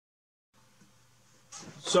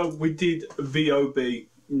So we did VOB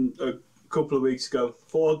a couple of weeks ago.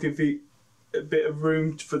 Thought I'll give you a bit of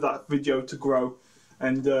room for that video to grow,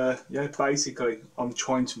 and yeah, basically I'm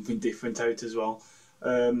trying something different out as well.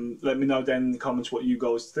 Let me know down in the comments what you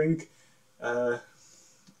guys think. I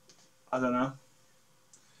don't know.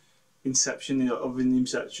 Inception of an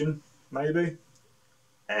Inception, maybe.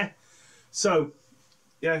 So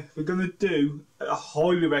yeah, we're gonna do a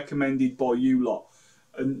highly recommended by you lot.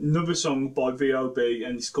 Another song by VOB,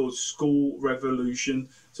 and it's called School Revolution.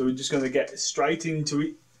 So we're just going to get straight into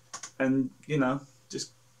it and, you know,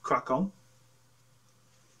 just crack on.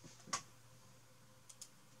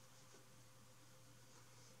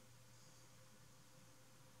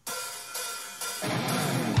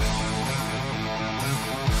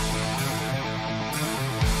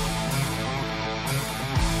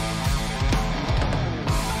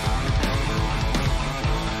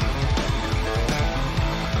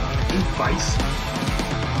 Bass.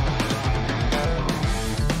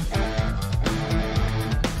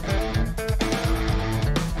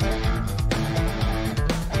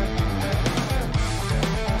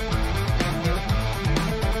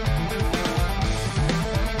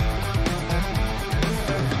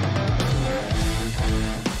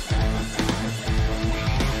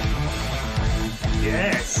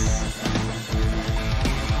 Yes.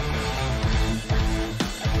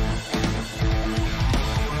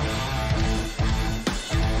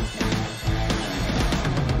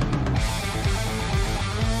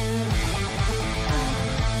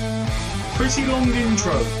 Pretty long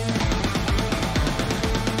intro.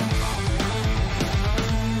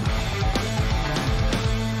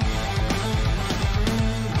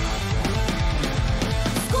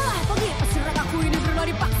 Sekolah pagi, pasirkan aku ini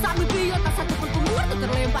berlari paksa mimpi tak satu pun kumur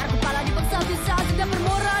terlempar kepala di bangsa bisa tidak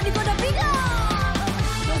bermora di goda bina.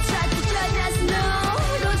 Don't try to judge us now,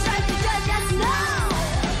 don't try to judge us now.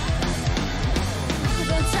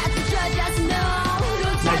 Don't try to judge us now,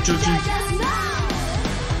 don't try to judge us now.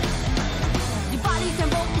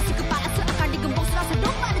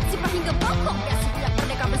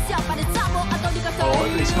 Oh,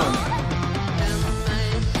 this one.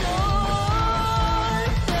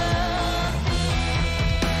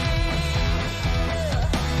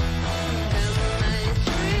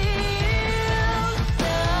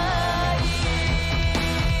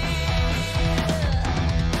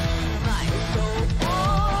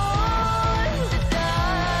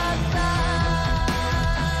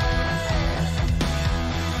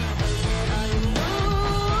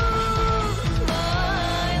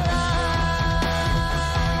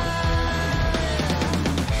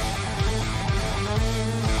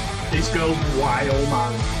 This girl's wild,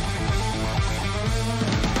 man.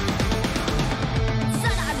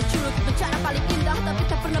 Sana ada curug bicara paling indah, tapi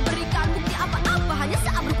tak pernah berikan bukti apa-apa. Hanya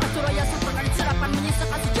seabruk pacura yang sempurna diserapan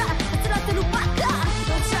menyisakan sejarah yang telah terlupakan.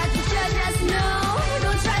 Don't try to judge us now,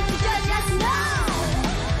 don't try to judge us now.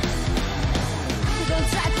 Don't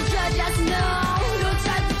try to judge us now, don't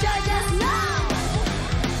try to judge us now.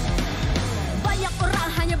 Banyak orang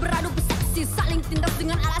hanya beradu bersaksi, saling tindas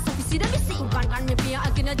dengan alasan visi dan misi. Bukan mimpi yang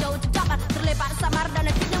akhirnya jauh tercapai, terlepas samar dan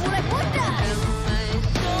akhirnya mulai pudar.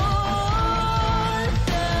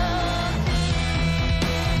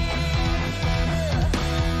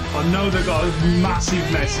 I know they got a massive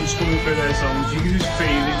message coming through their songs. You can just feel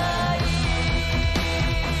it.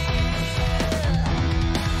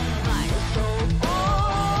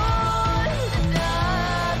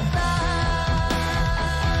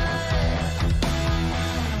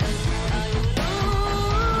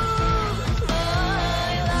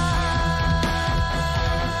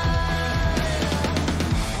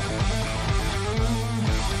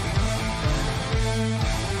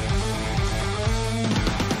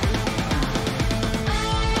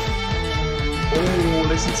 Oh,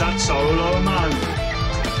 listen to that solo, man.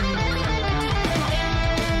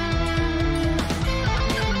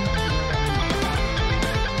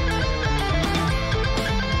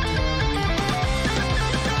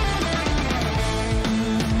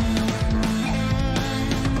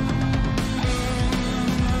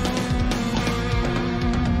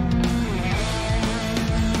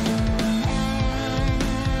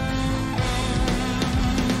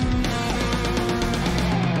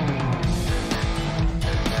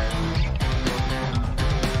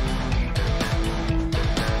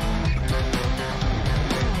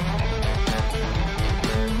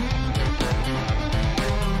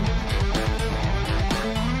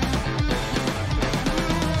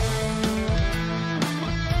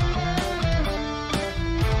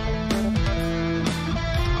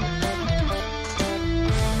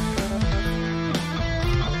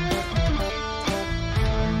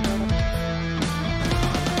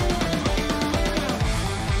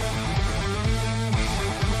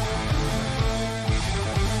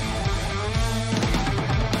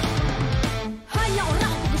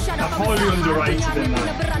 underrated in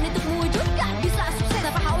that. Berani untuk mewujudkan bisa sukses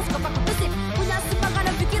tanpa haus kau pakai besi punya semangat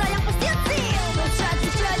dan pikiran yang pasti hati. Don't try to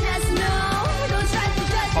judge us, no. Don't try to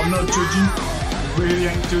judge us. I'm not judging.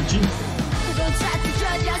 Really ain't judging. Don't try to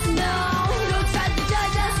judge us, no. Don't try to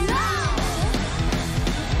judge us, no.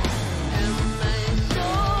 And my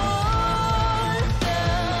soul and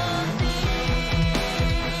my dreams my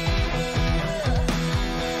soul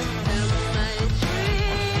on the dark side. I lose my life.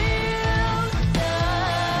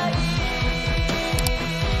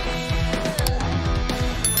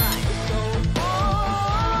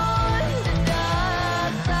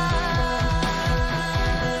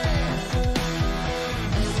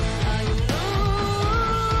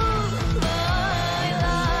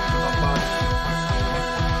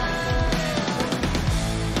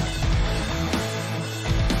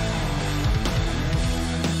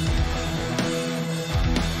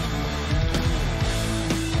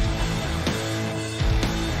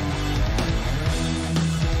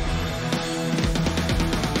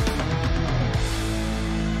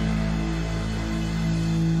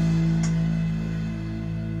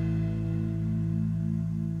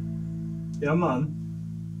 Yeah, man.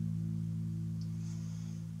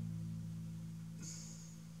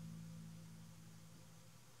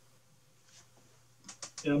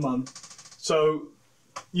 Yeah, man. So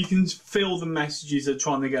you can feel the messages they're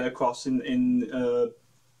trying to get across in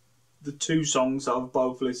the two songs that I've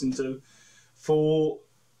both listened to. For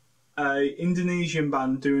a Indonesian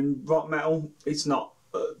band doing rock metal, it's not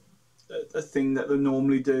a thing that they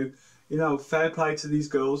normally do. You know, fair play to these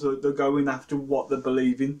girls. They're going after what they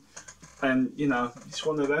believe in. And, you know, it's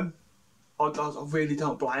one of them. I really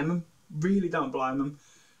don't blame them. Really don't blame them.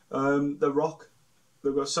 The rock,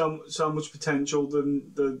 they've got so much potential.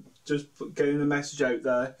 They're just getting the message out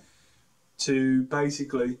there to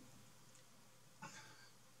basically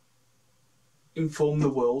inform the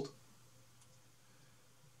world.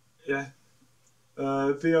 Yeah.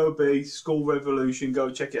 VOB, School Revolution.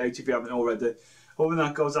 Go check it out if you haven't already. Other than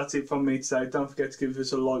that, guys, that's it from me today. Don't forget to give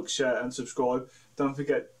us a like, share and subscribe. Don't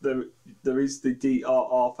forget there is the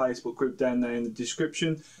DRR Facebook group down there in the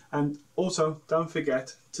description. And also, don't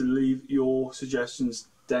forget to leave your suggestions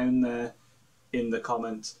down there in the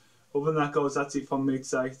comments. Other than that, guys, that's it from me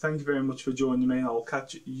today. Thank you very much for joining me, and I'll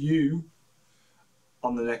catch you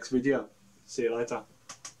on the next video. See you later.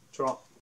 Ciao.